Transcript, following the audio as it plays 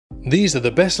These are the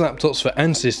best laptops for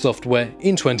AnSys software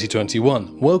in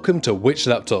 2021. Welcome to Which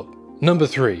Laptop? Number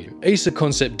 3. Acer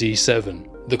ConceptD 7.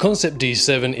 The ConceptD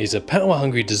 7 is a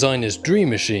power-hungry designer's dream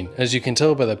machine, as you can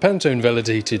tell by the Pantone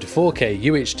validated 4K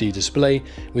UHD display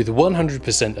with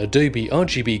 100% Adobe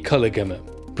RGB color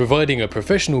gamut, providing a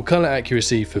professional color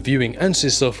accuracy for viewing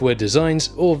AnSys software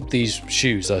designs, or these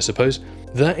shoes I suppose.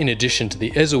 That in addition to the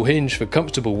Ezel Hinge for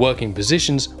comfortable working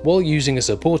positions while using a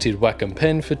supported Wacom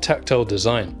pen for tactile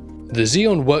design. The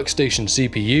Xeon workstation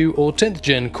CPU or 10th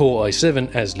gen Core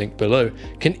i7 as linked below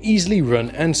can easily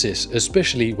run AnSys,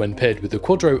 especially when paired with the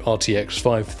Quadro RTX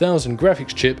 5000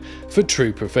 graphics chip for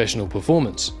true professional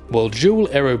performance, while Dual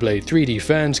AeroBlade 3D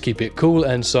fans keep it cool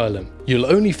and silent. You'll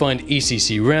only find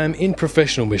ECC RAM in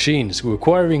professional machines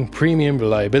requiring premium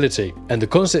reliability, and the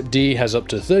ConceptD has up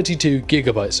to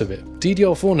 32GB of it,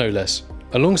 DDR4 no less.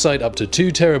 Alongside up to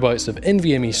 2TB of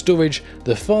NVMe storage,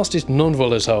 the fastest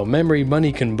non-volatile memory money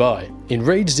can buy, in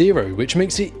RAID 0, which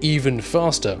makes it even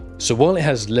faster. So while it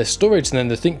has less storage than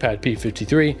the ThinkPad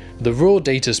P53, the raw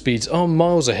data speeds are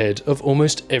miles ahead of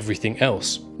almost everything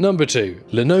else. Number 2.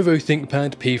 Lenovo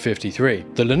ThinkPad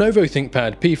P53. The Lenovo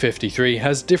ThinkPad P53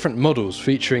 has different models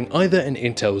featuring either an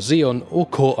Intel Xeon or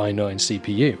Core i9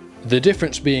 CPU. The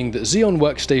difference being that Xeon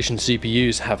workstation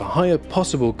CPUs have a higher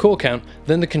possible core count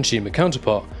than the consumer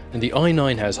counterpart, and the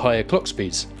i9 has higher clock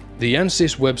speeds. The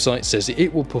ANSYS website says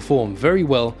it will perform very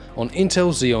well on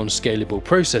Intel Xeon scalable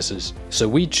processors, so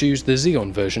we choose the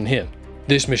Xeon version here.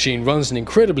 This machine runs an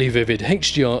incredibly vivid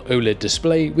HDR OLED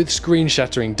display with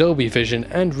screen-shattering Dolby Vision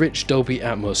and rich Dolby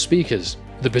Atmos speakers.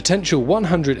 The potential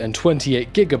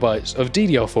 128GB of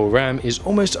DDR4 RAM is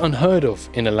almost unheard of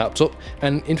in a laptop,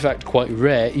 and in fact quite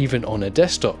rare even on a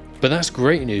desktop. But that's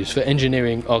great news for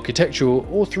engineering, architectural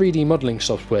or 3D modeling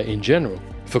software in general.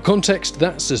 For context,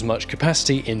 that's as much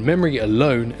capacity in memory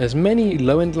alone as many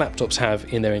low-end laptops have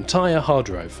in their entire hard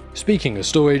drive. Speaking of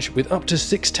storage, with up to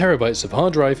 6TB of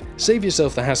hard drive, save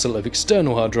yourself the hassle of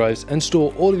external hard drives and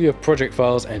store all of your project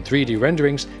files and 3D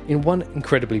renderings in one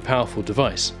incredibly powerful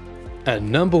device.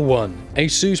 And number 1.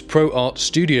 ASUS ProArt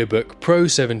StudioBook Pro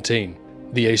 17.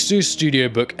 The ASUS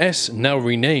StudioBook S, now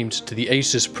renamed to the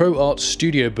ASUS ProArt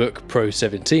StudioBook Pro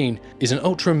 17, is an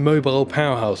ultra-mobile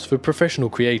powerhouse for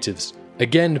professional creatives.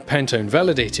 Again, Pantone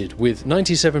validated with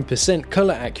 97%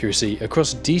 color accuracy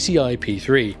across DCI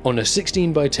P3 on a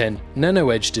 16:10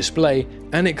 Nano Edge display,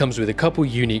 and it comes with a couple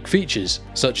unique features,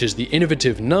 such as the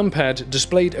innovative numpad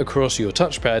displayed across your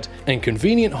touchpad and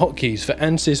convenient hotkeys for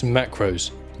ANSYS macros.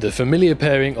 The familiar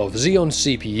pairing of Xeon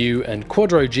CPU and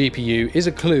Quadro GPU is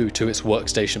a clue to its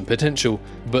workstation potential,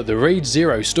 but the RAID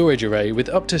 0 storage array with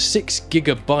up to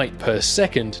 6GB per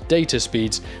second data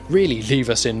speeds really leave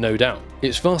us in no doubt.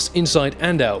 It's fast inside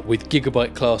and out with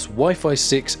gigabyte class Wi-Fi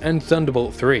 6 and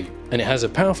Thunderbolt 3, and it has a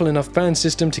powerful enough fan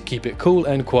system to keep it cool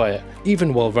and quiet,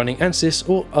 even while running ANSYS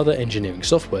or other engineering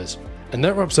softwares. And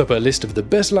that wraps up our list of the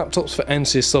best laptops for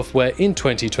ANSYS software in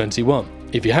 2021.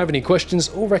 If you have any questions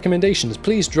or recommendations,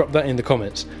 please drop that in the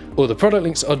comments. All the product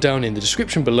links are down in the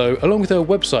description below, along with our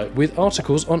website with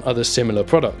articles on other similar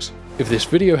products. If this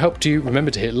video helped you,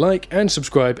 remember to hit like and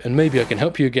subscribe, and maybe I can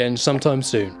help you again sometime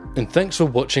soon. And thanks for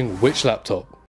watching Which Laptop?